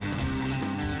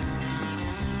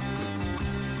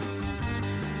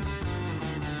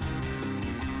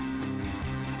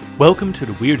Welcome to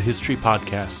the Weird History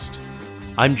Podcast.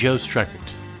 I'm Joe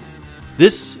Streckert.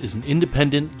 This is an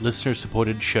independent,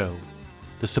 listener-supported show.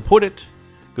 To support it,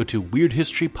 go to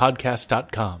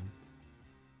weirdhistorypodcast.com.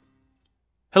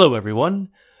 Hello, everyone.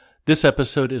 This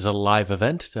episode is a live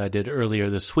event that I did earlier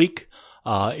this week.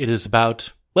 It is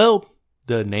about, well,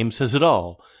 the name says it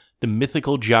all, the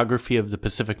mythical geography of the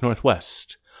Pacific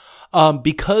Northwest.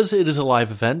 Because it is a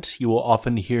live event, you will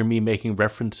often hear me making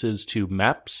references to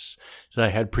maps that I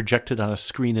had projected on a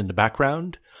screen in the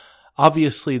background.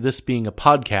 Obviously, this being a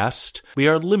podcast, we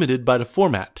are limited by the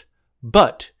format.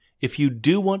 But if you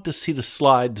do want to see the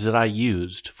slides that I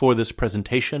used for this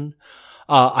presentation,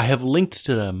 I have linked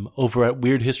to them over at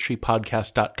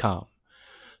weirdhistorypodcast.com.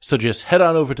 So just head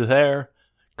on over to there,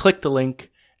 click the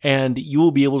link, and you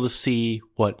will be able to see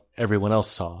what everyone else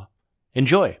saw.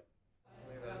 Enjoy!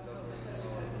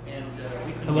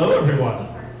 Hello, everyone.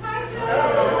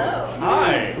 Hello.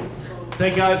 Hi.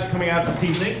 Thank you guys for coming out this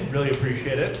evening. Really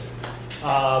appreciate it.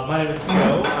 My name is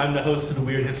Joe. I'm the host of the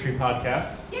Weird History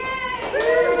Podcast. Yay!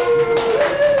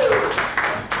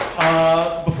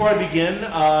 Before I begin,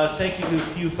 thank you to a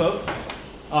few folks.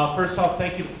 First off,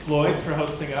 thank you to Floyd for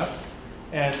hosting us.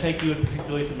 And thank you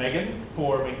particularly to Megan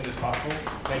for making this possible.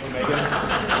 Thank you, Megan.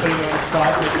 Putting you on the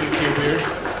spot, making it feel weird.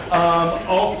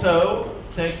 Also,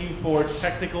 thank you for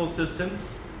technical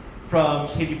assistance from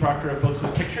Katie Proctor at Books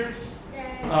with Pictures.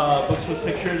 Books with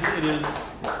Pictures, it is,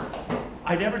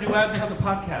 I never do ads on the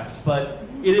podcast, but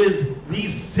it is the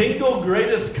single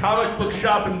greatest comic book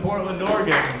shop in Portland,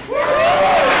 Oregon. And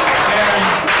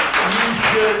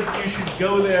you should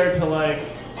go there to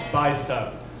buy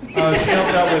stuff. She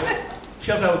helped out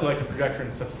with the projector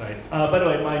and stuff tonight. By the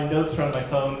way, my notes are on my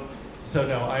phone, so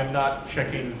no, I'm not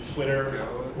checking Twitter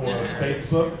or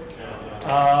Facebook.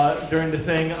 During the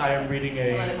thing, I'm reading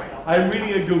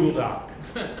a Google Doc.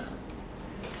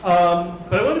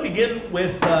 But I want to begin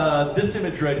with this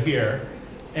image right here.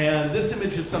 And this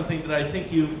image is something that I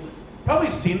think you've probably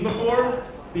seen before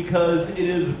because it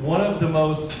is one of the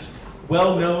most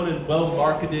well-known and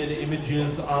well-marketed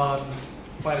images on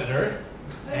planet Earth.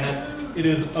 And it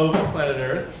is of planet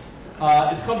Earth.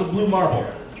 It's called the Blue Marble.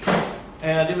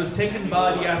 And it was taken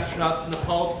by the astronauts in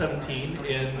Apollo 17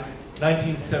 in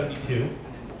 1972.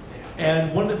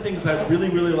 And one of the things I really,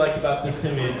 really like about this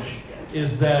image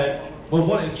is that, well,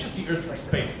 one, it's just the Earth from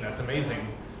space, and that's amazing.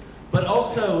 But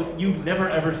also, you never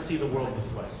ever see the world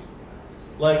this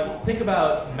way. Think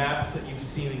about maps that you've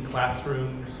seen in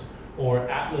classrooms, or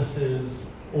atlases,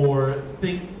 or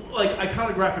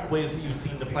iconographic ways that you've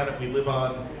seen the planet we live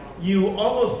on. You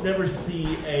almost never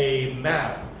see a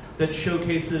map that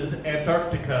showcases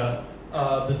Antarctica,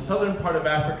 the southern part of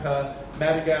Africa,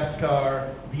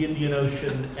 Madagascar, the Indian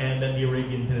Ocean, and then the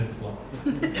Arabian Peninsula.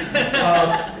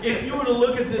 If you were to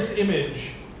look at this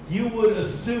image, you would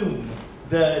assume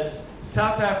that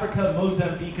South Africa,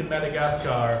 Mozambique, and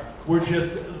Madagascar were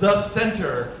just the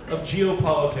center of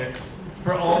geopolitics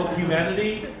for all of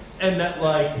humanity, and that,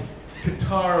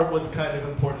 Qatar was kind of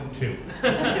important too.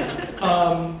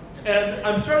 And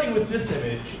I'm starting with this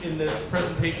image in this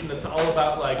presentation that's all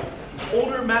about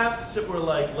older maps that were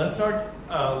less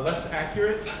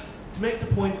accurate, to make the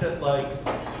point that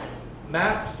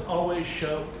maps always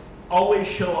show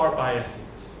our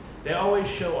biases. They always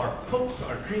show our hopes,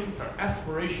 our dreams, our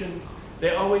aspirations.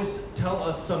 They always tell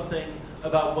us something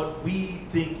about what we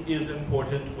think is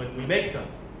important when we make them.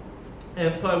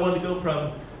 And so I wanted to go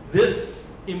from this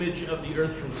image of the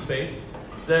Earth from space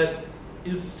that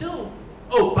is still...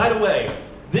 Oh, by the way,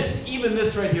 this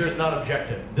right here is not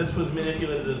objective. This was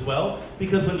manipulated as well,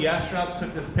 because when the astronauts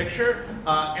took this picture,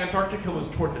 Antarctica was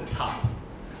toward the top.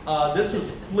 This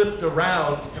was flipped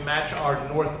around to match our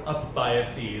north-up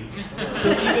biases.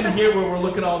 So even here, where we're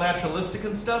looking all naturalistic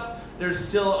and stuff, there's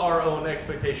still our own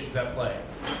expectations at play.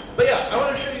 But yeah, I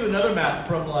want to show you another map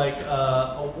from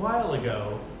a while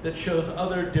ago that shows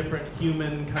other different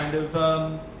human kind of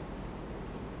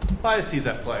biases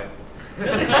at play.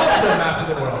 This is also a map of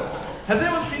the world. Has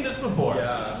anyone seen this before?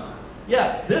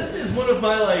 Yeah, this is one of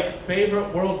my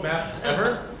favorite world maps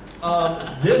ever.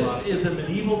 This is a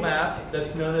medieval map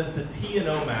that's known as the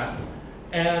T&O map.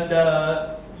 And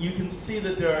you can see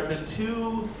that there are the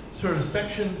two sort of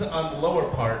sections on the lower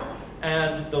part.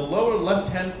 And the lower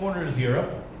left-hand corner is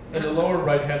Europe, and the lower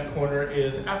right-hand corner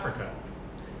is Africa.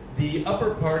 The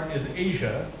upper part is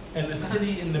Asia, and the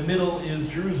city in the middle is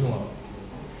Jerusalem.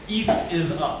 East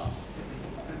is up.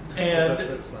 And that's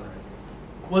where the sun rises.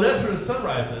 Well, that's where the sun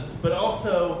rises, but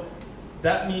also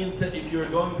that means that if you're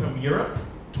going from Europe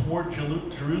toward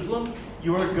Jerusalem,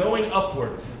 you are going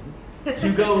upward. To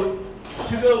go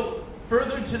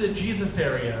further to the Jesus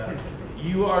area,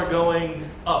 you are going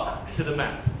up to the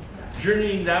map.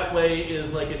 journeying that way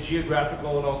is like a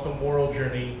geographical and also moral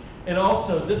journey. And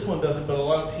also, this one doesn't, but a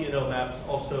lot of TNO maps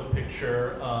also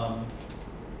picture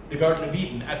the Garden of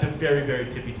Eden at the very, very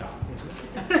tippy top.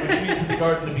 Which means that the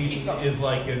Garden of Eden is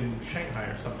like in Shanghai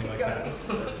or something like that.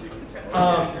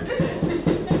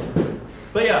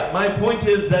 But yeah, my point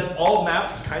is that all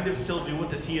maps kind of still do what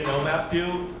the TNO map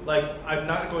do. Like, I'm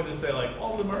not going to say, like,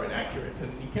 all of them are inaccurate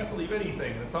and you can't believe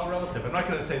anything and it's all relative. I'm not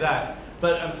going to say that.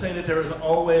 But I'm saying that there is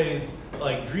always,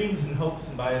 like, dreams and hopes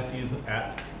and biases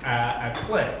at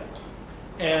play.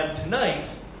 And tonight,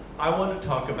 I want to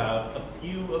talk about a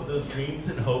few of those dreams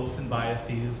and hopes and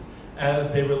biases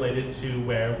as they related to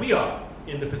where we are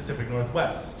in the Pacific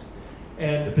Northwest.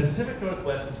 And the Pacific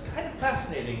Northwest is kind of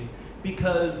fascinating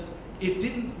because it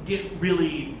didn't get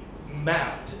really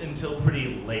mapped until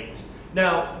pretty late.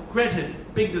 Now,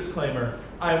 granted, big disclaimer,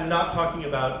 I'm not talking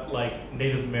about like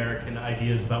Native American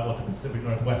ideas about what the Pacific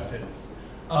Northwest is.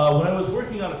 When I was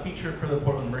working on a feature for the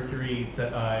Portland Mercury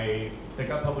that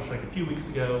got published like a few weeks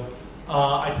ago,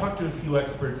 I talked to a few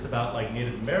experts about like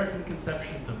Native American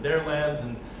conceptions of their lands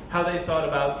and how they thought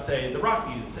about, say, the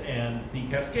Rockies and the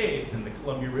Cascades and the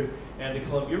Columbia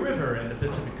River and the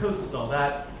Pacific Coast and all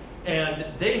that. And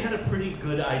they had a pretty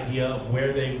good idea of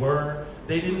where they were.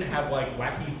 They didn't have like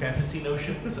wacky fantasy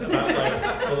notions about like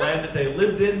the land that they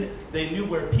lived in. They knew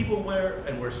where people were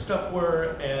and where stuff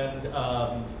were, and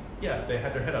they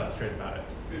had their head on straight about it.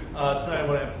 Tonight I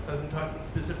want to emphasize I'm talking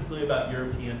specifically about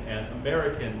European and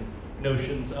American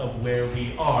notions of where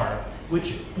we are,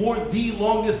 which for the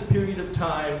longest period of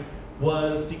time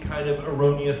was the kind of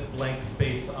erroneous blank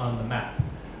space on the map.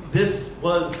 This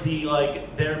was the,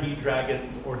 like, there be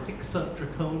dragons, or Hicksunt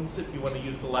Dracones, if you want to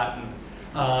use the Latin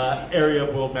area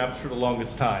of world maps for the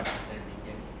longest time.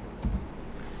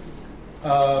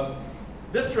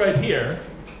 This right here,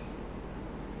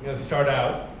 I'm going to start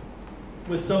out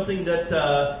with something that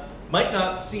might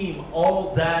not seem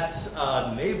all that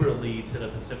neighborly to the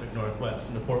Pacific Northwest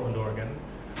and to Portland, Oregon,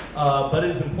 but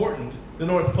is important, the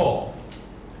North Pole.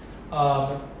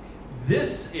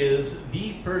 This is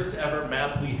the first ever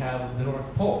map we have of the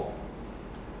North Pole.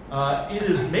 It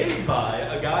is made by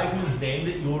a guy whose name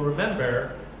that you will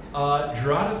remember,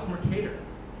 Gerardus Mercator.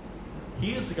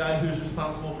 He is the guy who's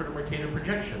responsible for the Mercator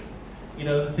projection. You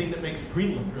know, the thing that makes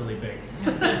Greenland really big.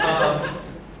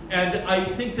 And I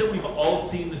think that we've all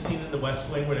seen the scene in The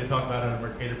West Wing where they talk about how a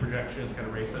Mercator projection is kind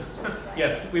of racist.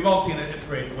 Yes, we've all seen it. It's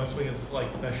great. The West Wing is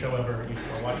like the best show ever. You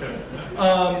should watch it.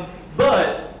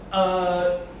 But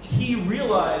he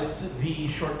realized the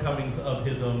shortcomings of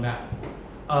his own map.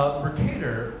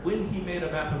 Mercator, when he made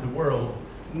a map of the world,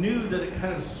 knew that it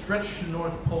kind of stretched the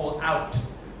North Pole out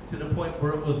to the point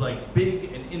where it was like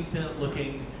big and infinite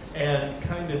looking and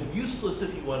kind of useless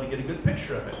if you wanted to get a good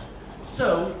picture of it.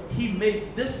 So he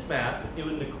made this map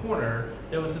in the corner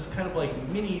that was this kind of like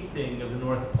mini thing of the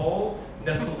North Pole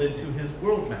nestled into his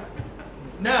world map.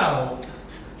 Now,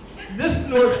 this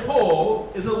North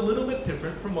Pole is a little bit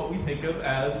different from what we think of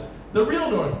as the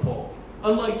real North Pole.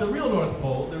 Unlike the real North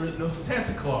Pole, there is no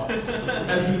Santa Claus,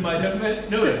 as you might have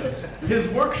noticed. His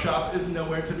workshop is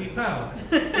nowhere to be found.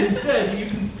 Instead, you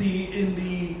can see in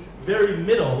the very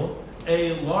middle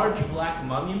a large black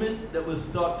monument that was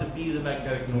thought to be the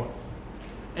magnetic north.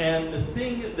 And the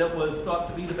thing that was thought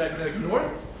to be the magnetic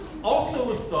north also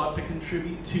was thought to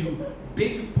contribute to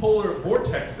big polar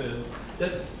vortexes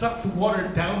that sucked water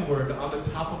downward on the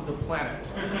top of the planet.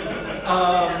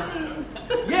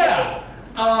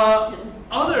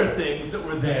 Other things that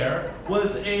were there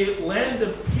was a land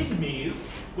of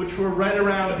pygmies, which were right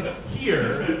around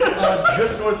here,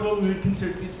 just north of what we would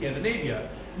consider to be Scandinavia.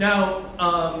 Now,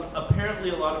 apparently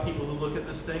a lot of people who look at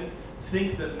this thing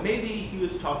think that maybe he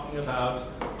was talking about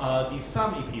the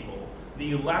Sami people,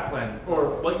 the Lapland, or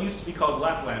what used to be called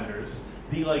Laplanders,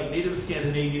 the like native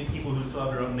Scandinavian people who still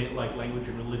have their own like language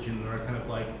and religion and are kind of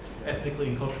like ethnically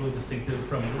and culturally distinctive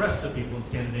from the rest of people in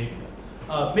Scandinavia.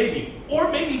 Maybe. Or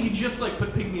maybe he just like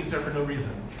put pygmies there for no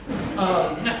reason.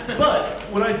 But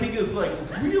what I think is like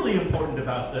really important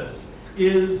about this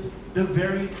is the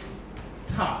very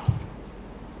top.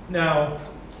 Now,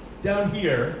 down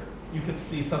here, you can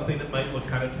see something that might look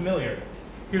kind of familiar.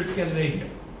 Here's Scandinavia,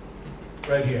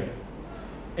 right here.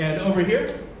 And over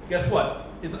here, guess what?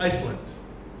 It's Iceland.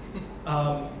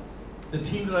 The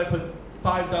team that I put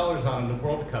 $5 on in the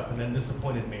World Cup and then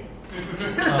disappointed me.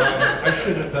 I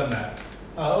shouldn't have done that.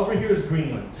 Over here is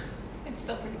Greenland. It's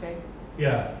still pretty big.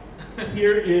 Yeah.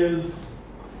 Here is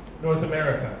North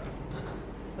America.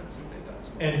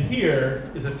 And here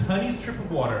is a tiny strip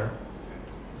of water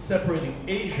separating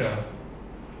Asia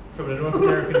from the North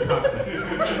American continent.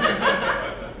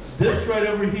 This right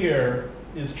over here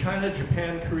is China,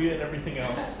 Japan, Korea, and everything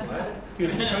else.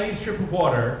 Here's a tiny strip of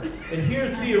water, and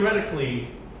here, theoretically,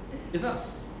 is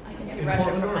us. I can see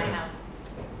Russia from my house.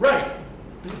 Right.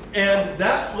 And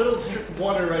that little strip of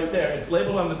water right there, it's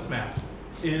labeled on this map,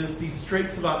 is the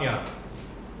Straits of Anian.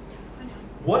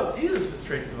 What is the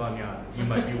Straits of Anian, you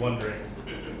might be wondering?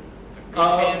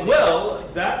 Well,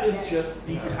 that is just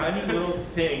the tiny little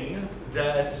thing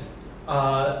that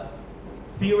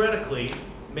theoretically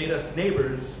made us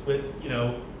neighbors with,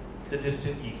 the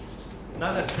distant east.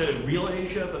 Not necessarily real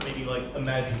Asia, but maybe like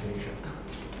imagined Asia.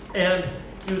 And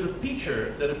it was a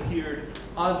feature that appeared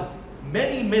on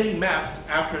many, many maps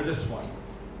after this one.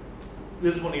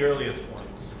 This is one of the earliest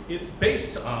ones. It's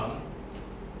based on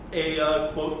a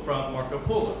quote from Marco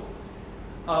Polo.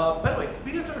 By the way, have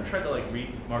you guys ever tried to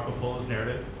read Marco Polo's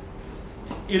narrative?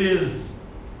 It is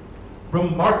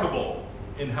remarkable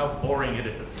in how boring it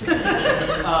is.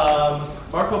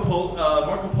 Marco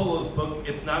Polo's book,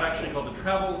 it's not actually called The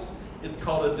Travels, it's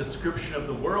called A Description of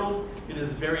the World. It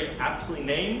is very aptly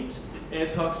named, and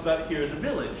it talks about here's a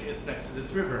village, it's next to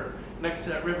this river. Next to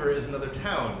that river is another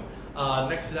town.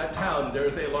 Next to that town,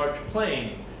 there's a large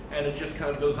plain, and it just kind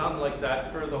of goes on like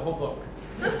that for the whole book.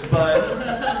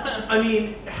 But I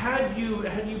mean, had you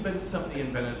been somebody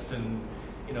in Venice in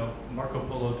Marco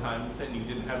Polo times and you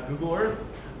didn't have Google Earth,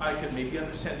 I could maybe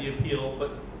understand the appeal.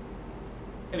 But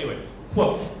anyways,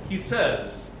 quote, he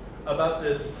says about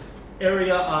this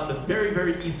area on the very,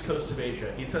 very east coast of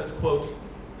Asia. He says, quote,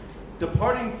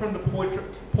 departing from the port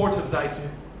of Zaitun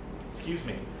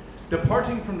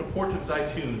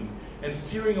and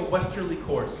steering a westerly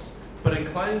course, but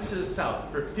inclining to the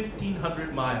south for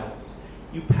 1,500 miles,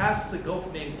 you pass the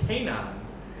gulf named Canaan,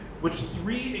 which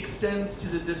extends to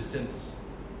the distance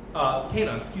of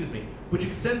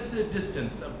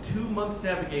 2 months'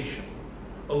 navigation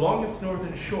along its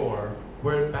northern shore,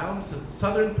 where it bounds the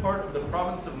southern part of the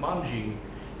province of Manji,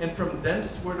 and from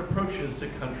thence where it approaches the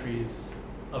countries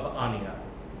of Ania,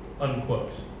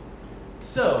 unquote.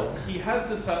 So, he has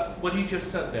this, what he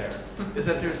just said there, is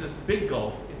that there's this big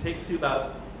gulf. It takes you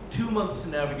about 2 months to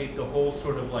navigate the whole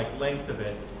sort of length of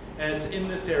it, and it's in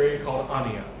this area called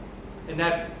Ania. And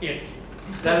that's it.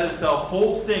 That is the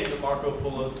whole thing that Marco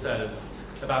Polo says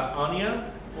about Ania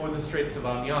or the Straits of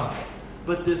Anian.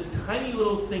 But this tiny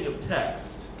little thing of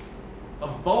text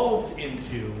evolved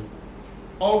into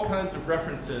all kinds of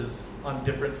references on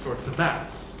different sorts of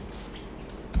maps.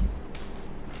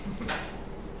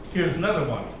 Here's another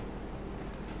one.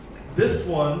 This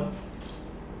one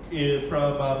is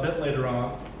from a bit later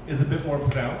on, is a bit more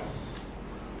pronounced.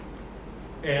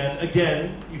 And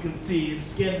again, you can see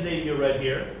Scandinavia right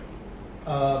here.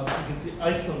 You can see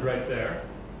Iceland right there.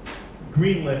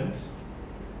 Greenland.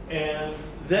 And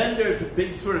then there's a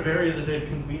big sort of area that they've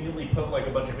conveniently put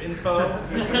a bunch of info.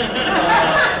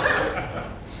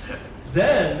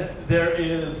 Then there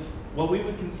is what we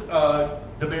would consider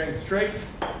the Bering Strait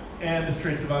and the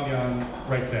Straits of Anian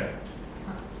right there.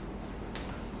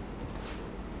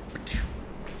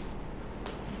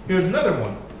 Here's another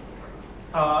one.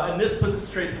 And this puts the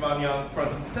Straits of Anian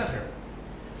front and center.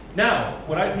 Now,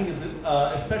 what I think is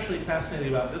especially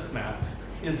fascinating about this map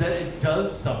is that it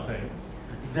does something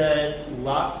that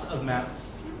lots of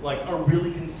maps are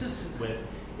really consistent with,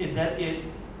 in that it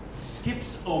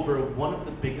skips over one of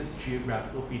the biggest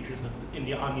geographical features on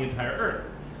the entire Earth,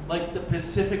 like the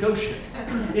Pacific Ocean.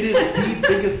 It is the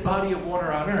biggest body of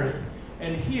water on Earth,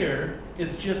 and here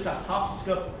it's just a hop,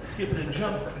 skip, and a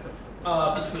jump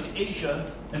between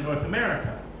Asia and North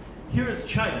America. Here is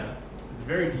China. It's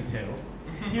very detailed.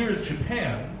 Here is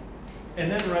Japan. And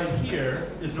then right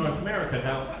here is North America.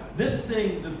 Now, this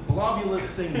blobulous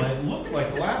thing might look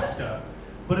like Alaska,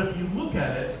 but if you look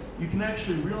at it, you can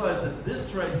actually realize that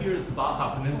this right here is the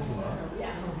Baja Peninsula.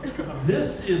 Yeah.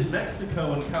 This is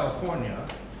Mexico and California.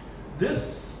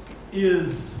 This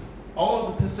is all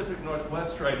of the Pacific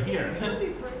Northwest right here.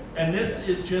 And this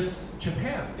is just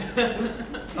Japan.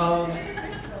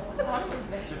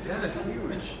 Japan is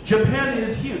huge. Japan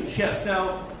is huge, yes.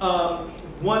 Now,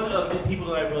 one of the people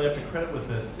that I really have to credit with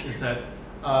this is that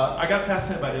I got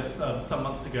fascinated by this some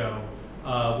months ago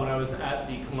when I was at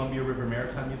the Columbia River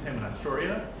Maritime Museum in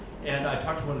Astoria, and I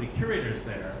talked to one of the curators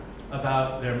there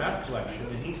about their map collection,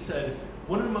 and he said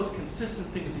one of the most consistent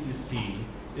things that you see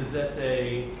is that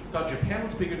they thought Japan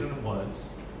was bigger than it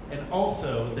was, and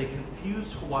also they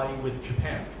confused Hawaii with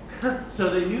Japan. So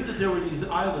they knew that there were these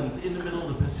islands in the middle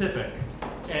of the Pacific,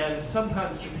 and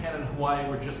sometimes Japan and Hawaii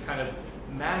were just kind of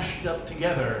mashed up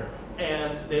together,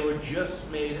 and they were just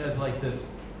made as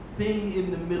this thing in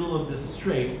the middle of this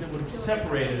strait that would have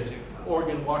separated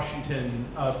Oregon, Washington,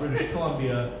 British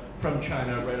Columbia from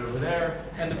China right over there,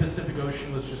 and the Pacific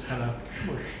Ocean was just kind of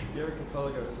smushed. The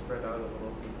archipelago has spread out a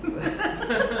little since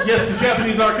then. Yes, the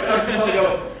Japanese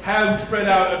archipelago has spread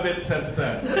out a bit since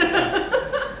then.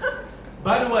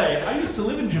 By the way, I used to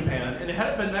live in Japan, and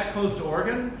had it been that close to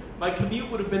Oregon, my commute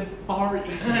would have been far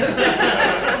easier.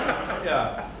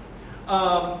 Yeah.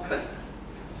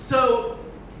 So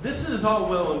this is all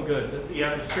well and good that you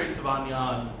have the Straits of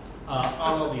Anian on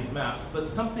all these maps, but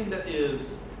something that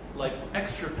is like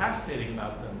extra fascinating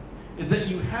about them is that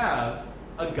you have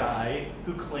a guy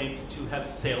who claimed to have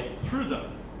sailed through them.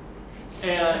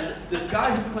 And this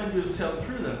guy who claimed to have sailed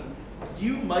through them,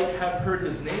 you might have heard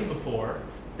his name before.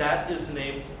 That is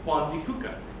named Juan de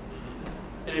Fuca.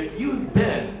 And if you've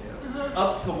been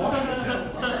up to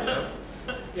Washington,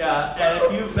 yeah, and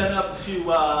if you've been up to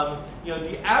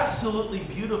the absolutely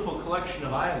beautiful collection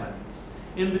of islands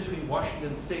in between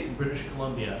Washington State and British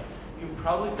Columbia, you've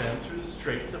probably been through the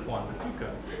Straits of Juan de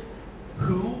Fuca.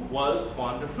 Who was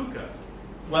Juan de Fuca?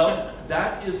 Well,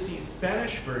 that is the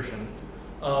Spanish version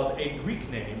of a Greek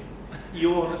name,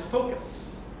 Ioannis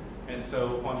Phocas. And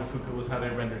so Juan de Fuca was how they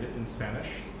rendered it in Spanish.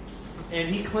 And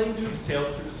he claimed to have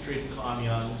sailed through the Straits of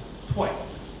Anian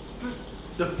twice.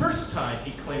 The first time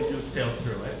he claimed to have sailed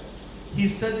through it, he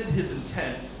said that his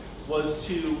intent was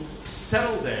to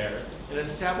settle there and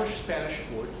establish Spanish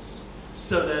forts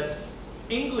so that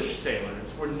English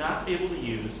sailors were not able to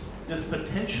use this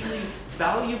potentially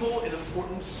valuable and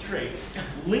important strait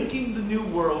linking the New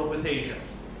World with Asia.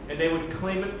 And they would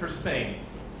claim it for Spain.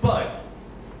 But,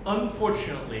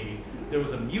 unfortunately, there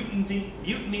was a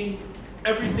mutiny,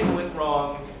 everything went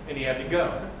wrong, and he had to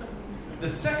go. The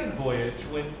second voyage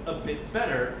went a bit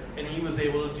better, and he was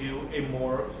able to do a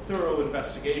more thorough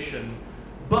investigation,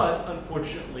 but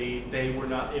unfortunately, they were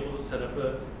not able to set up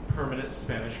a permanent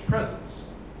Spanish presence.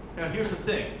 Now, here's the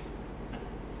thing.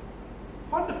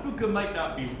 Juan de Fuca might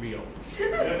not be real.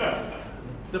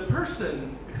 The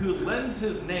person who lends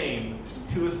his name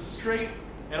to a strait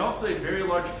and also a very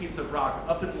large piece of rock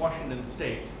up in Washington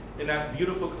State, in that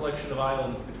beautiful collection of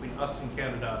islands between us and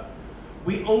Canada,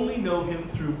 we only know him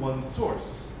through one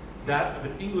source, that of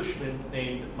an Englishman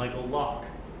named Michael Locke.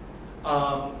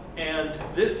 And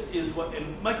this is what,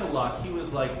 and Michael Locke, he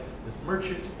was like this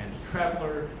merchant and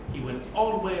traveler. He went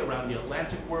all the way around the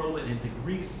Atlantic world and into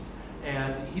Greece,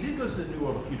 and he did go to the New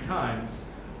World a few times,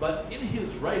 but in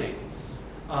his writings,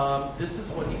 this is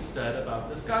what he said about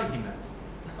this guy he met.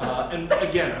 And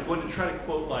again, I'm going to try to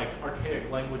quote like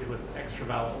archaic language with extra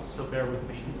vowels, so bear with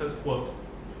me. He says, quote,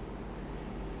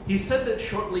 he said that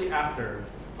shortly after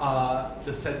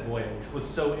the said voyage was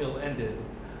so ill-ended,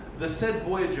 the said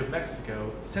voyage of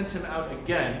Mexico sent him out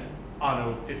again,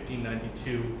 anno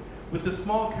 1592, with a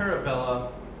small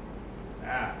caravella,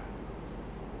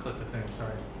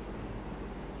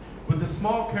 with a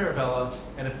small caravella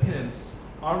and a pinnace,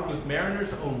 armed with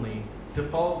mariners only, to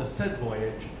follow the said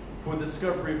voyage for the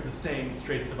discovery of the same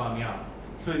Straits of Anian.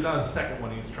 So he's on his second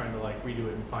one, he's trying to like redo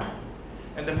it and find it.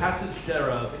 And the passage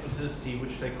thereof into the sea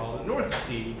which they call the North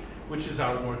Sea, which is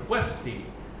our Northwest Sea.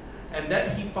 And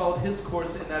that he followed his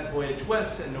course in that voyage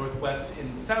west and northwest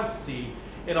in the South Sea,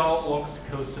 in all along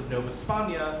the coast of Nova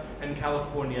Spania and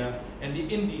California and the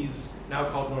Indies, now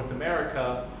called North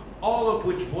America, all of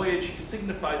which voyage he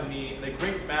signified me in a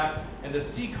great map and a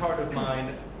sea card of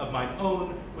mine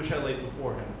own, which I laid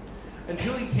before him.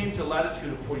 Until he came to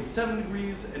latitude of 47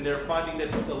 degrees, and there finding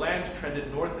that the land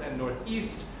trended north and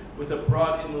northeast, with a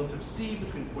broad inlet of sea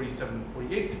between 47 and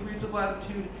 48 degrees of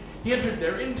latitude, he entered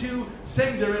thereinto,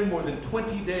 staying therein more than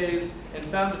 20 days, and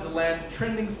found that the land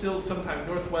trending still sometime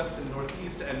northwest and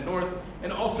northeast and north,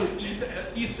 and also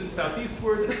east and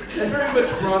southeastward, and very much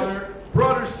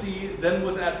broader sea than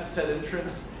was at the said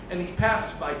entrance, and he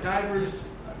passed by diverse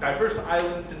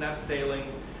islands in that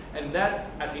sailing, and that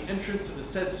at the entrance of the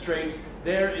said strait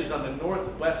there is on the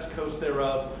northwest coast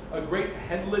thereof a great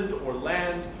headland or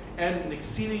land, and an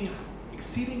exceeding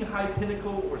high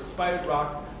pinnacle or spired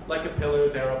rock like a pillar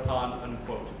thereupon,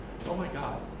 unquote. Oh my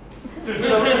God.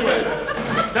 So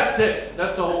anyways, that's it.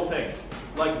 That's the whole thing.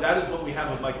 Like, that is what we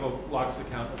have of Michael Locke's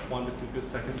account of Juan de Fuca's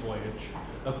second voyage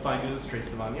of finding the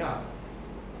Straits of Anian.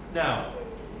 Now,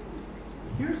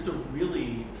 here's the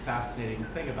really fascinating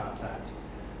thing about that.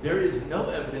 There is no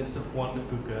evidence of Juan de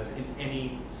Fuca in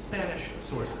any Spanish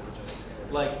sources.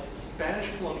 Like,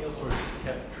 Spanish colonial sources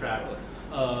kept track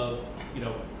of,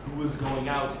 who was going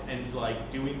out and,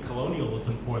 doing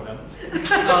colonialism for them.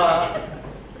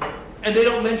 And they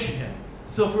don't mention him.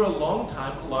 So for a long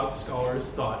time, a lot of scholars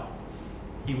thought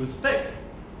he was fake.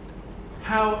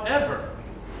 However,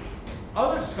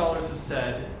 other scholars have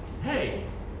said, hey,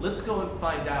 let's go and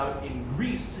find out in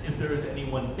Greece if there is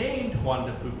anyone named Juan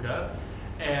de Fuca,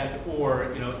 or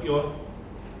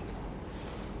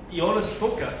Ioannis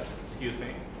Fokas,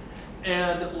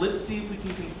 and let's see if we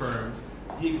can confirm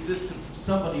the existence of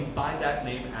somebody by that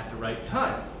name at the right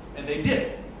time. And they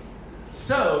did.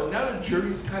 So now the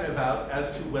jury's kind of out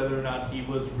as to whether or not he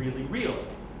was really real.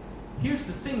 Here's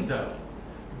the thing, though.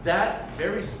 That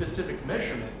very specific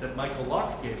measurement that Michael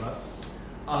Locke gave us,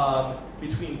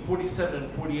 between 47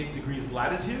 and 48 degrees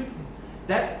latitude,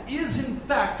 that is in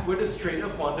fact where the Strait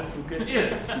of Juan de Fuca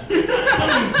is. So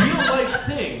a real-life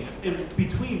thing in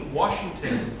between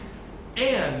Washington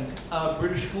and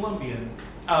British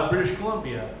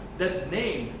Columbia that's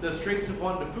named the Straits of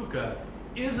Juan de Fuca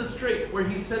is a strait where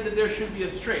he said that there should be a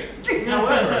strait.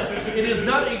 However, it is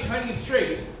not a tiny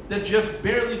strait that just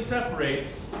barely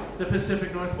separates the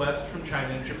Pacific Northwest from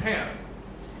China and Japan.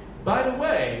 By the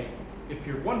way, if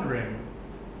you're wondering,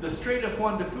 the Strait of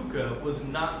Juan de Fuca was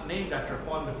not named after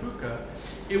Juan de Fuca.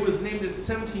 It was named in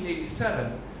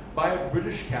 1787 by a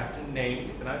British captain named,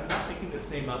 and I'm not making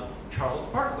this name up, Charles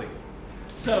Barkley.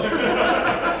 So,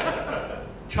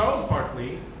 Charles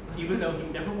Barkley, even though he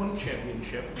never won a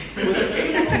championship, was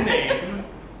able to name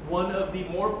one of the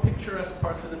more picturesque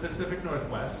parts of the Pacific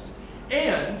Northwest.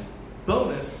 And,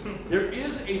 bonus, there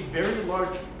is a very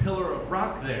large pillar of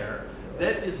rock there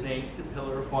that is named the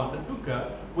Pillar of Juan de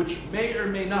Fuca, which may or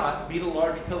may not be the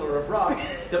large pillar of rock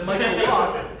that Michael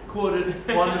Locke quoted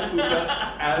Juan de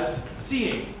Fuca as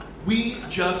seeing. We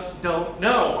just don't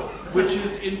know, which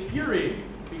is infuriating,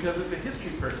 because as a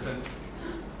history person,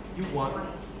 you want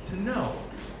to know,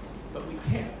 but we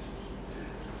can't.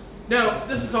 Now,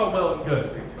 this is all well and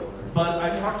good, but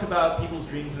I talked about people's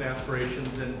dreams and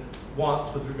aspirations and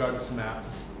wants with regards to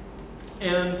maps.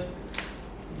 And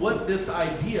what this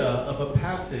idea of a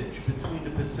passage between the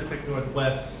Pacific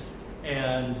Northwest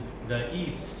and the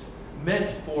East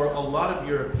meant for a lot of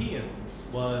Europeans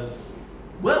was,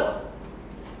 well,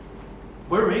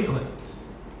 we're England.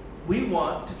 We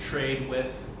want to trade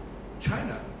with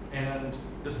China and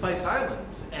the Spice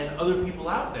Islands and other people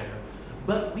out there.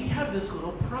 But we have this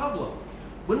little problem.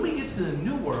 When we get to the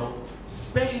New World,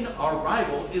 Spain, our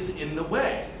rival, is in the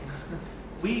way.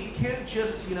 We can't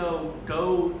just,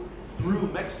 go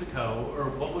through Mexico, or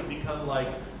what would become like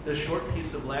the short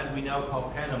piece of land we now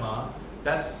call Panama.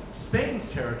 That's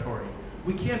Spain's territory.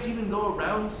 We can't even go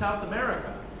around South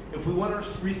America. If we want to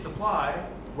resupply,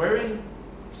 we're in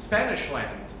Spanish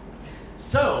land.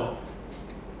 So,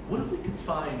 what if we could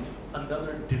find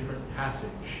another different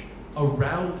passage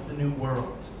around the New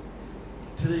World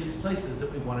to these places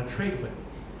that we want to trade with?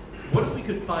 What if we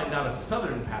could find not a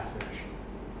southern passage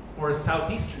or a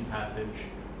southeastern passage?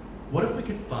 What if we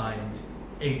could find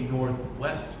a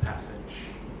northwest passage?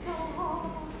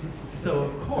 So,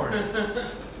 of course,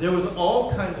 there was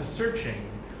all kinds of searching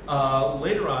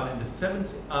later on in the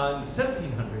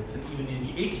 1700s and even in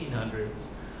the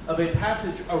 1800s of a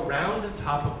passage around the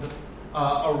top of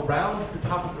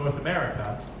North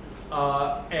America,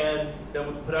 and that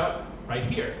we put out right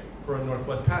here for a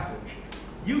Northwest Passage.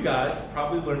 You guys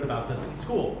probably learned about this in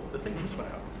school. The thing just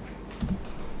went out.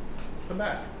 Come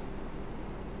back.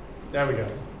 There we go.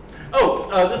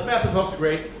 Oh, this map is also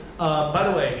great. By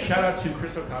the way, shout out to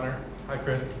Chris O'Connor. Hi,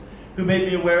 Chris. Who made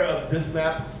me aware of this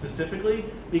map specifically,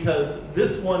 because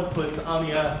this one puts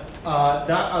Anya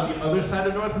not on the other side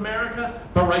of North America,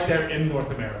 but right there in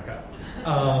North America,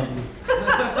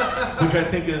 which I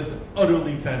think is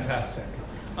utterly fantastic.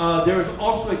 There is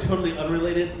also a totally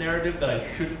unrelated narrative that I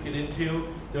shouldn't get into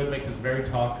that would make this very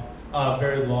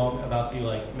long about the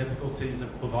mythical cities of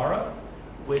Quivara,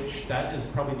 which that is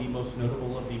probably the most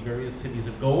notable of the various cities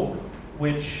of gold,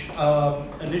 which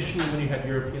initially when you had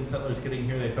European settlers getting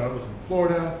here, they thought it was in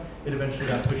Florida. It eventually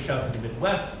got pushed out to the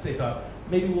Midwest. They thought,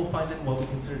 maybe we'll find it in what we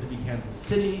consider to be Kansas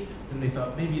City. Then they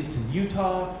thought, maybe it's in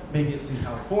Utah, maybe it's in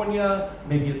California,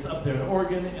 maybe it's up there in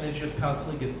Oregon, and it just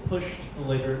constantly gets pushed the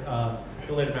later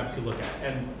maps you look at.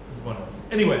 And this is one of those.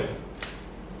 Anyways,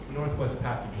 Northwest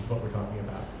Passage is what we're talking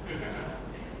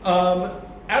about.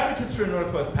 Advocates for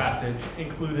Northwest Passage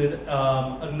included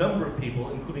a number of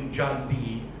people, including John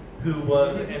Dee, who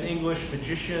was an English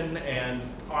magician and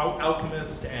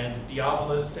alchemist and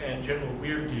diabolist and general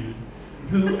weird dude,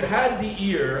 who had the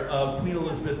ear of Queen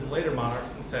Elizabeth and later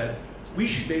monarchs and said, we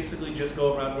should basically just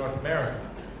go around North America.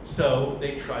 So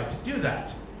they tried to do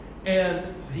that.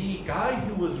 And the guy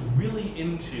who was really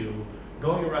into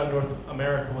going around North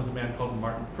America was a man called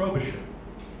Martin Frobisher.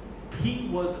 He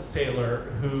was a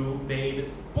sailor who made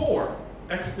 4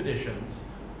 expeditions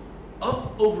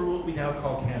up over what we now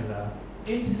call Canada,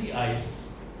 into the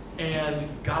ice,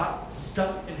 and got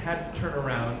stuck and had to turn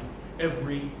around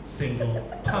every single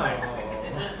time.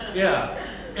 Yeah,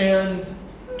 and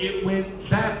it went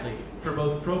badly for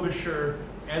both Frobisher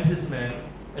and his men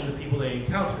and the people they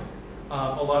encountered.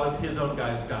 A lot of his own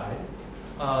guys died.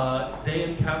 By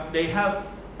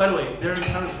the way, their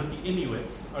encounters with the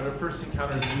Inuits are the first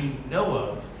encounters we know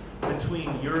of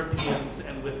between Europeans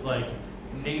and with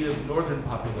native northern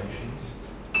populations.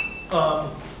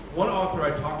 One author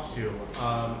I talked to,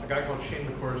 a guy called Shane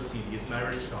McCorsey, he's an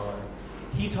Irish scholar,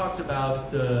 he talked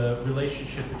about the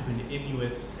relationship between the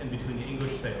Inuits and between the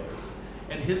English sailors.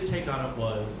 And his take on it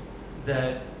was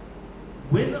that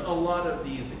when a lot of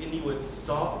these Inuits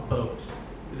saw a boat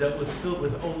that was filled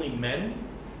with only men,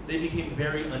 they became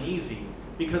very uneasy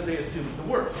because they assumed the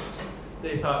worst.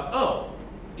 They thought, oh,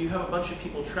 you have a bunch of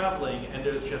people traveling and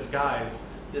there's just guys.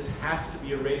 This has to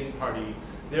be a raiding party.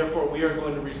 Therefore, we are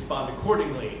going to respond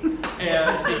accordingly.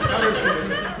 And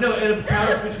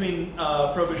encounters between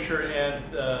Frobisher and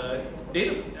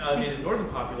native northern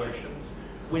populations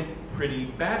went pretty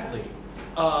badly.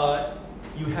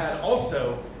 You had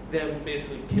also them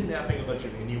basically kidnapping a bunch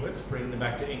of Inuits, bringing them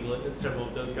back to England, and several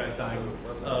of those guys dying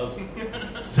of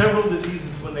several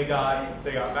diseases when they got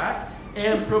back,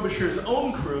 and Frobisher's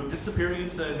own crew disappearing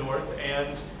into the north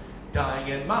and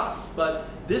dying en masse. But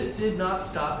this did not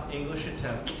stop English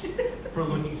attempts for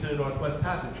looking to the Northwest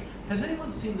Passage. Has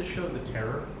anyone seen the show The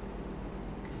Terror?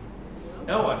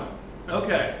 No one?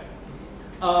 Okay.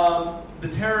 The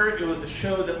Terror, it was a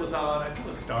show that was on, I think it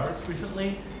was Starz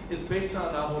recently. It's based on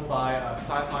a novel by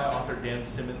sci-fi author Dan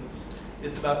Simmons.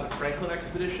 It's about the Franklin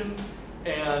expedition,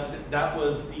 and that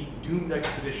was the doomed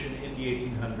expedition in the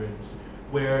 1800s,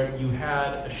 where you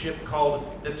had a ship called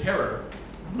the Terror.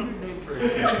 Weird name for a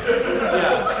ship.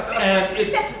 Yeah, and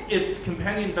its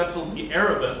companion vessel, the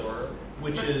Erebus,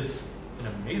 which is an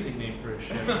amazing name for a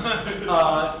ship,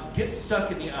 gets stuck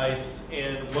in the ice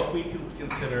in what we could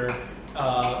consider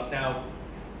now.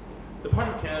 The part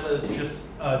of Canada is just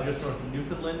north of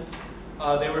Newfoundland.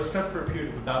 They were stuck for a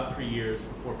period of about 3 years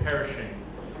before perishing,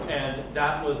 and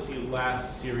that was the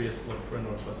last serious look for a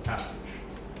Northwest Passage.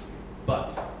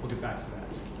 But we'll get back to that.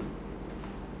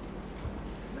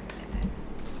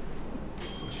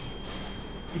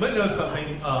 You might know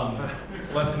something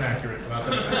less than accurate about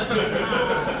this.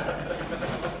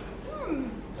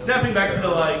 Snapping back to the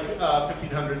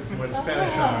 1500s and where the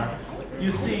Spanish are, you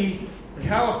see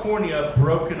California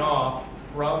broken off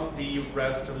from the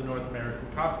rest of the North American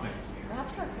continent.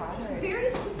 There's very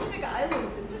specific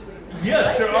islands in between.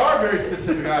 Yes, there are very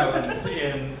specific islands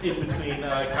in between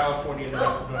California and the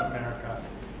rest of North America.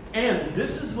 And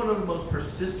this is one of the most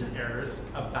persistent errors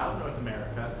about North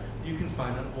America you can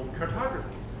find on old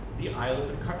cartography, the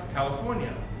island of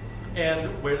California. And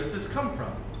where does this come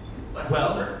from? Lex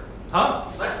Luthor. Huh?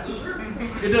 Lex Luthor?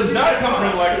 It does not come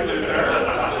from Lex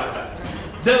Luthor.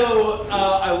 Though,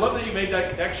 I love that you made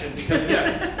that connection because,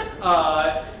 yes,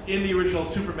 in the original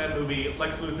Superman movie,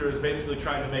 Lex Luthor is basically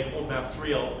trying to make old maps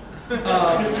real. The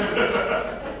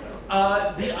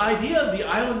idea of the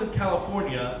island of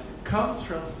California comes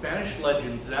from Spanish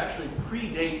legends that actually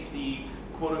predate the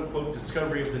quote-unquote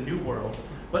discovery of the New World.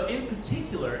 But in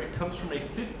particular, it comes from a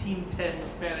 1510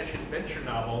 Spanish adventure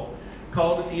novel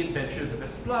called The Adventures of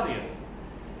Esplandian.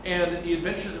 And The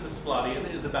Adventures of Esplandian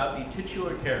is about the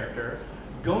titular character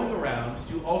going around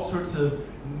to all sorts of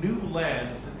new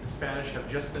lands that the Spanish have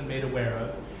just been made aware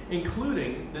of,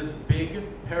 including this big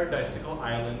paradisical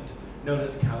island known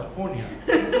as California.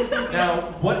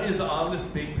 Now, what is on this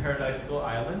big paradisical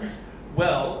island?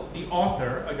 Well, the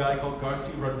author, a guy called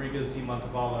Garcia Rodriguez de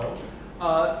Montevallo,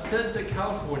 says that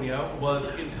California was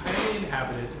entirely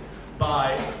inhabited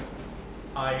by,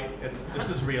 this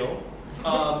is real,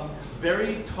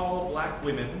 very tall black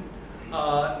women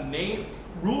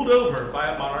ruled over by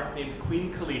a monarch named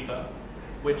Queen Khalifa,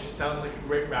 which sounds like a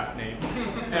great rap name,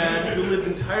 and who lived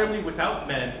entirely without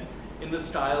men in the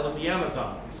style of the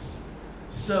Amazons.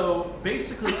 So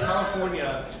basically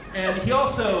California, and he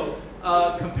also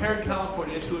compared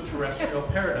California to a terrestrial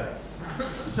paradise.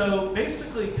 So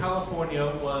basically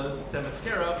California was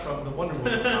Themyscira from the Wonder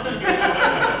Woman comics.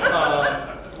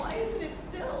 Why isn't it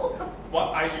still?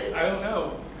 Well, I don't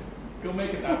know. Go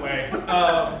make it that way.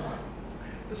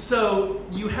 So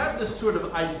you have this sort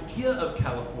of idea of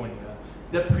California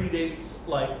that predates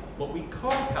what we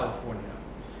call California.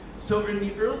 So in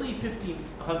the early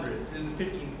 1500s, in the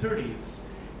 1530s,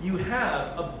 you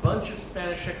have a bunch of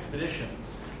Spanish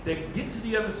expeditions that get to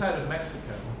the other side of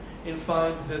Mexico and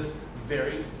find this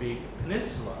very big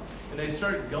peninsula. And they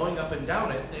start going up and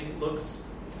down it, and it looks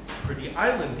pretty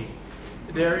islandy.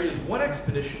 There is one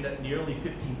expedition that in the early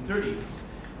 1530s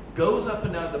goes up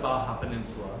and down the Baja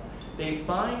Peninsula. They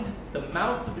find the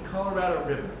mouth of the Colorado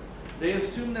River. They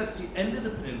assume that's the end of the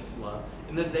peninsula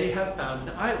and that they have found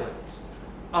an island.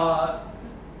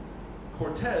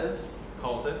 Cortez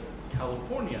calls it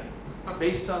California,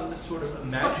 based on this sort of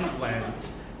imagined land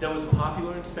that was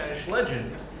popular in Spanish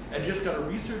legend and just got a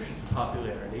resurgence of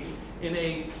popularity in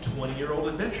a 20-year-old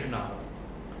adventure novel.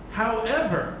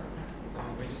 However,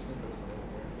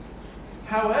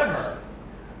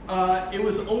 it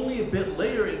was only a bit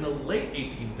later in the late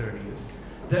 1830s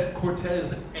that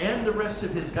Cortez and the rest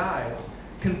of his guys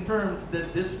confirmed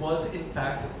that this was, in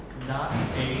fact, not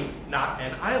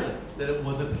an island, that it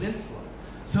was a peninsula.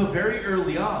 So very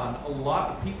early on, a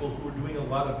lot of people who were doing a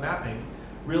lot of mapping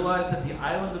realized that the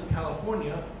island of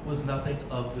California was nothing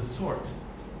of the sort.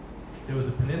 There was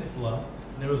a peninsula,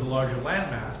 and there was a larger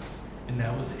landmass, and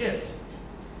that was it.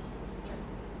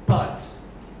 But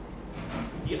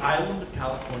the island of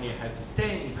California had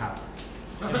staying power.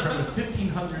 And from the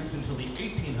 1500s until the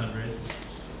 1800s,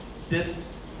 this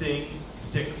thing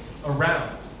sticks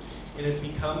around. And it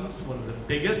becomes one of the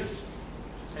biggest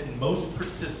and most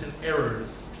persistent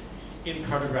errors in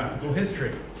cartographical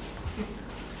history.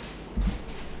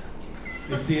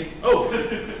 You see it? Oh,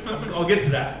 I'll get to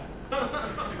that.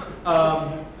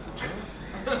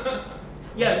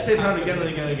 Yeah, it stays around again and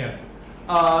again and again.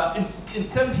 In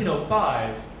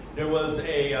 1705, there was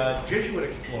a Jesuit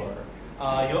explorer,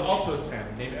 also a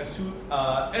Spaniard, named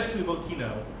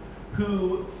Esquivel,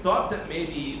 who thought that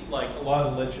maybe like a lot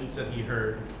of legends that he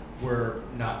heard were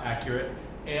not accurate,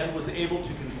 and was able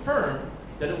to confirm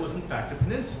that it was in fact a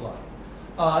peninsula.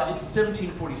 In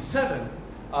 1747,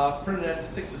 Ferdinand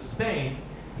VI of Spain,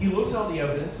 he looked at all the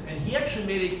evidence, and he actually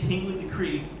made a kingly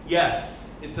decree,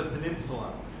 yes, it's a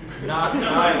peninsula, not an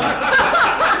island.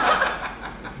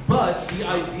 But the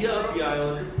idea of the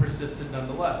island persisted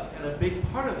nonetheless, and a big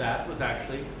part of that was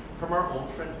actually from our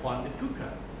old friend Juan de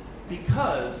Fuca,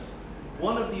 because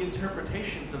one of the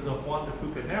interpretations of the Juan de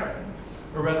Fuca narrative,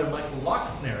 or rather Michael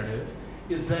Locke's narrative,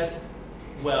 is that,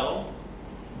 well,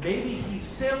 maybe he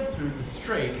sailed through the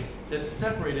strait that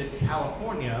separated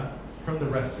California from the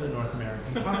rest of the North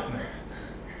American continent.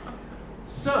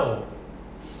 So,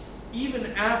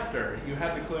 even after you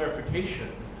had the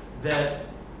clarification that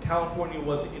California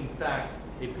was in fact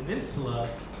a peninsula,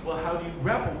 well, how do you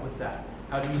grapple with that?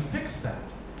 How do you fix that?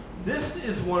 This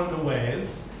is one of the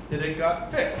ways that it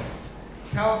got fixed.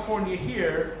 California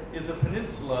here is a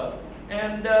peninsula,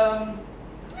 and,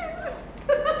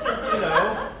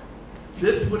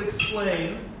 this would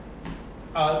explain,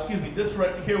 this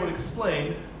right here would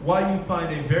explain why you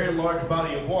find a very large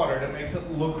body of water that makes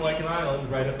it look like an island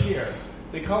right up here.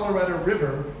 The Colorado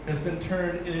River has been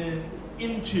turned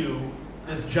into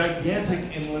this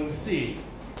gigantic inland sea.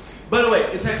 By the way,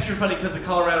 it's extra funny because the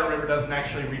Colorado River doesn't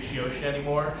actually reach the ocean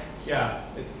anymore. Yeah,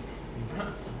 it's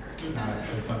not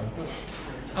actually funny.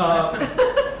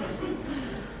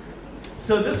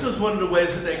 So this was one of the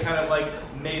ways that they kind of like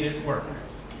made it work.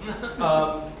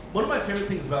 One of my favorite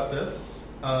things about this,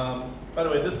 by the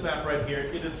way, this map right here,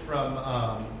 it is from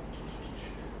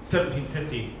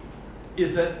 1750,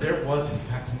 is that there was in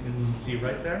fact an inland sea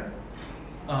right there.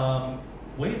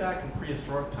 Way back in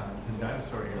prehistoric times, in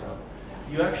dinosaur era,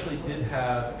 you actually did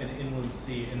have an inland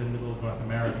sea in the middle of North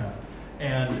America.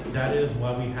 And that is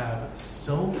why we have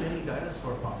so many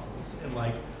dinosaur fossils in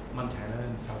like Montana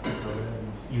and South Dakota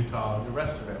and Utah and the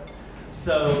rest of it.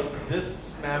 So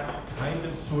this map kind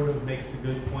of sort of makes a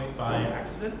good point by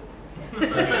accident.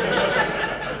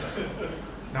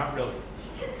 Not really.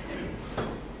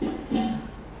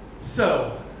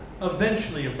 So,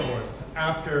 eventually, of course,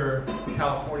 after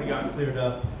California got cleared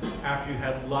up, after you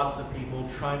had lots of people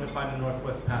trying to find a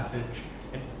Northwest Passage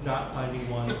and not finding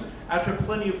one, after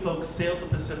plenty of folks sailed the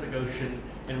Pacific Ocean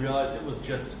and realized it was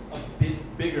just a bit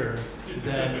bigger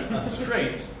than a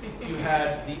strait, you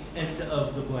had the end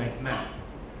of the blank map.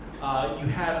 You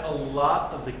had a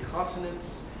lot of the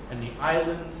continents and the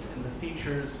islands and the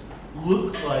features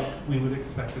look like we would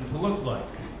expect them to look like.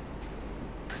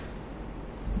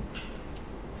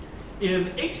 In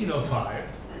 1805,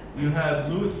 you had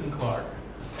Lewis and Clark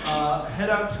head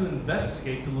out to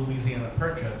investigate the Louisiana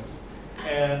Purchase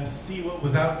and see what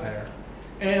was out there.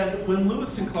 And when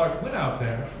Lewis and Clark went out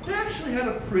there, they actually had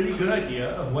a pretty good idea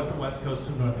of what the west coast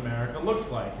of North America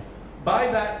looked like. By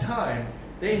that time,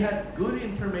 they had good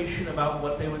information about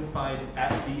what they would find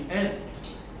at the end.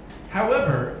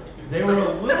 However, they were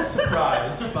a little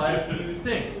surprised by a few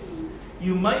things.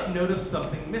 You might notice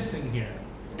something missing here.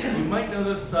 You might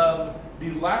notice the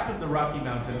lack of the Rocky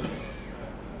Mountains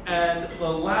and the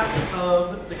lack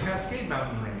of the Cascade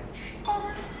Mountain Range.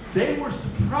 They were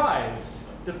surprised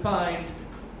to find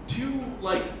two,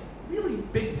 like, really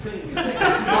big things that they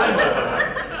could climb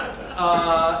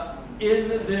over in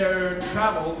their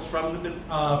travels from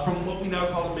what we now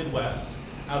call the Midwest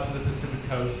out to the Pacific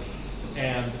Coast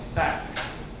and back.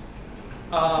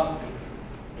 By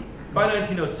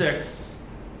 1906,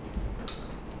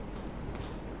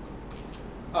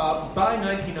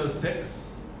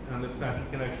 on this map you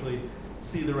can actually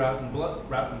see the route in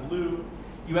blue.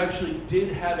 You actually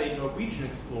did have a Norwegian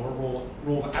explorer,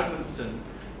 Roald Amundsen,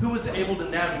 who was able to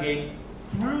navigate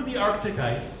through the Arctic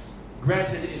ice,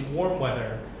 granted in warm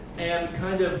weather, and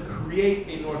kind of create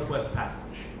a Northwest Passage.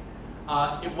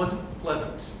 It wasn't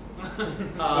pleasant.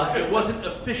 It wasn't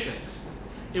efficient.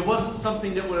 It wasn't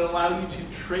something that would allow you to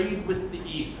trade with the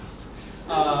East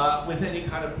with any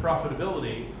kind of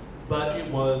profitability, but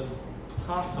it was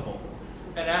possible.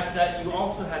 And after that, you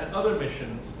also had other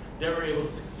missions that were able to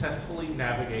successfully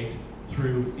navigate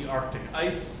through the Arctic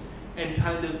ice and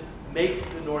kind of make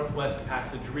the Northwest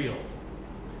Passage real.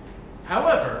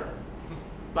 However,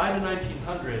 by the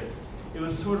 1900s, it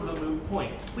was sort of a moot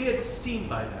point. We had steam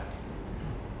by then.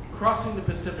 Crossing the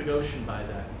Pacific Ocean by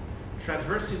then,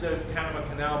 traversing the Panama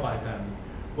Canal by then,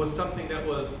 was something that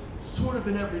was sort of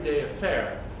an everyday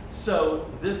affair. So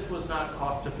this was not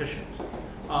cost efficient.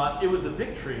 It was a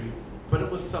victory, but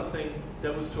it was something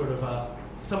that was sort of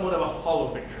somewhat of a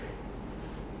hollow victory.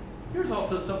 Here's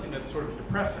also something that's sort of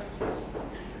depressing.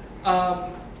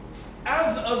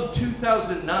 As of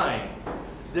 2009,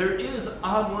 there is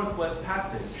a Northwest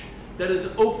Passage that is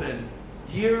open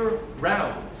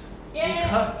year-round.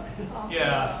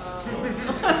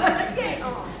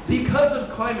 Because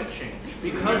of climate change,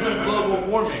 because of global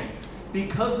warming,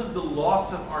 because of the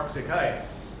loss of Arctic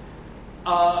ice,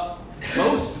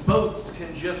 most boats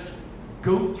can just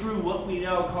go through what we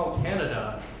now call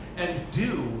Canada and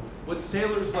do what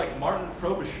sailors like Martin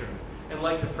Frobisher and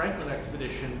like the Franklin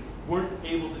expedition weren't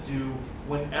able to do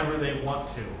whenever they want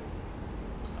to.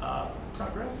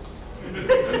 Progress?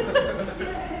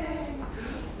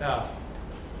 Yeah.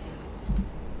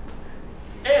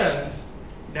 And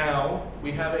now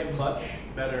we have a much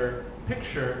better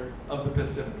picture of the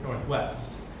Pacific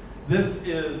Northwest. This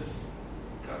is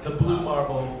the blue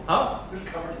marble. Huh?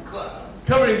 Covered in clouds.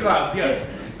 Covered in clouds, yes.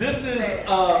 This is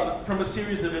from a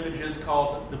series of images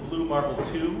called the Blue Marble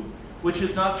 2, which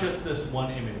is not just this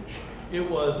one image. It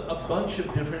was a bunch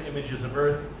of different images of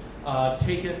Earth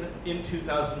taken in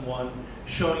 2001,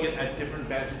 showing it at different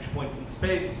vantage points in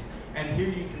space. And here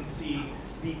you can see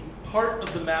the part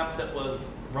of the map that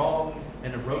was wrong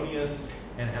and erroneous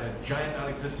and had a giant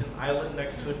non-existent island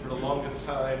next to it for the longest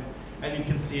time. And you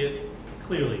can see it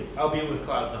clearly, albeit with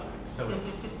clouds on it. So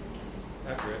it's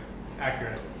accurate.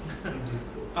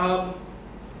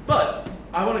 But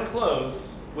I want to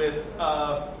close with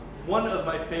one of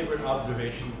my favorite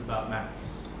observations about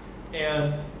maps.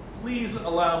 And please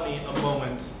allow me a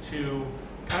moment to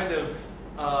kind of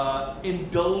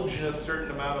indulge in a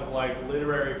certain amount of like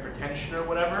literary pretension or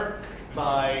whatever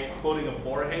by quoting a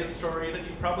Borges story that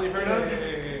you've probably heard of.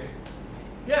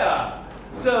 Yeah.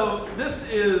 So this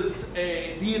is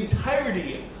the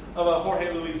entirety of a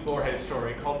Jorge Luis Borges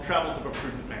story called Travels of a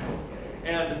Prudent Man.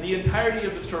 And the entirety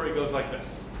of the story goes like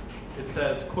this. It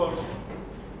says, quote,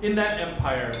 "In that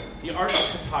empire, the art of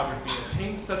cartography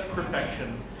attained such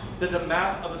perfection that the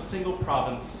map of a single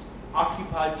province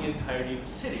occupied the entirety of a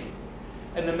city,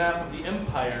 and the map of the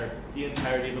empire the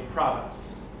entirety of a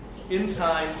province. In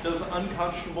time, those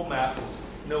unconscionable maps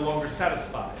no longer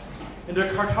satisfied, and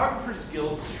a cartographers'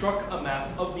 guild struck a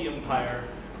map of the empire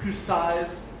whose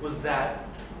size was that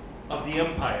of the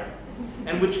empire,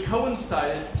 and which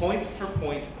coincided point for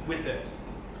point with it.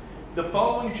 The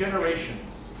following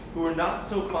generations, who were not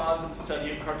so fond of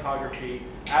studying cartography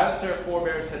as their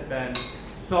forebears had been,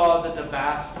 saw that the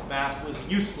vast map was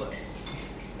useless,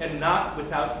 and not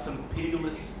without some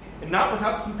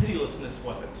pitilessness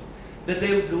was it, that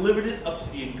they delivered it up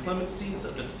to the inclemencies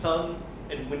of the sun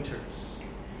and winters.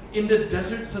 In the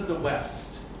deserts of the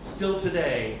West, still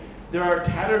today, there are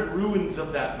tattered ruins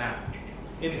of that map,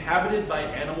 inhabited by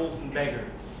animals and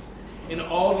beggars. In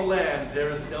all the land,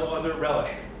 there is no other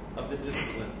relic of the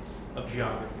disciplines of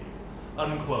geography."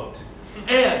 Unquote.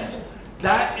 And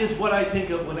that is what I think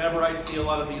of whenever I see a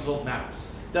lot of these old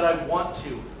maps. That I want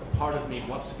to, a part of me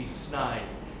wants to be snide,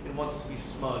 and wants to be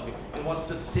smug, and wants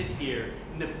to sit here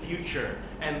in the future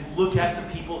and look at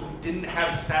the people who didn't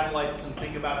have satellites and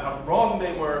think about how wrong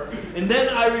they were. And then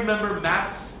I remember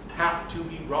maps have to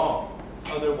be wrong.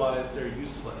 Otherwise, they're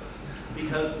useless.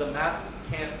 Because the map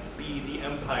can't be the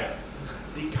empire.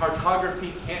 The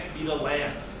cartography can't be the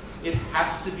land. It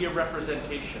has to be a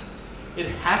representation. It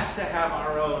has to have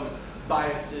our own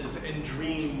biases and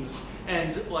dreams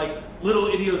and like little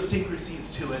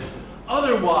idiosyncrasies to it.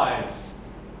 Otherwise,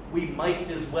 we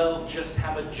might as well just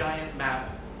have a giant map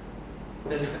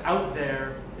that is out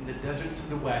there in the deserts of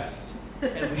the West,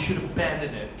 and we should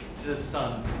abandon it to the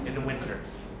sun in the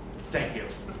winters. Thank you.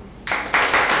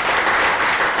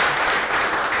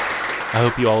 I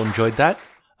hope you all enjoyed that.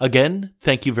 Again,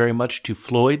 thank you very much to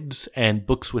Floyd's and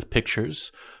Books with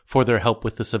Pictures for their help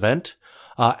with this event.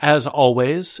 As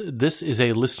always, this is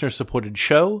a listener-supported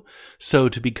show, so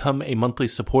to become a monthly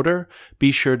supporter,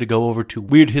 be sure to go over to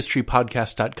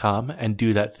weirdhistorypodcast.com and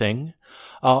do that thing.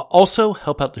 Also,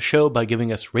 help out the show by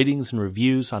giving us ratings and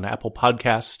reviews on Apple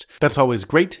Podcast. That's always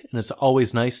great, and it's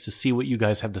always nice to see what you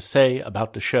guys have to say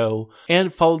about the show,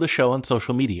 and follow the show on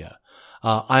social media.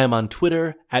 I am on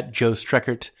Twitter at Joe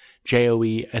Streckert,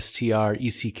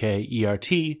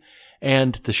 JoeStreckert,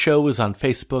 and the show is on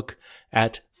Facebook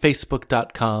at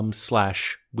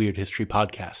facebook.com/Weird History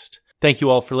Podcast. Thank you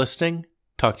all for listening.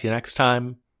 Talk to you next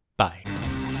time. Bye.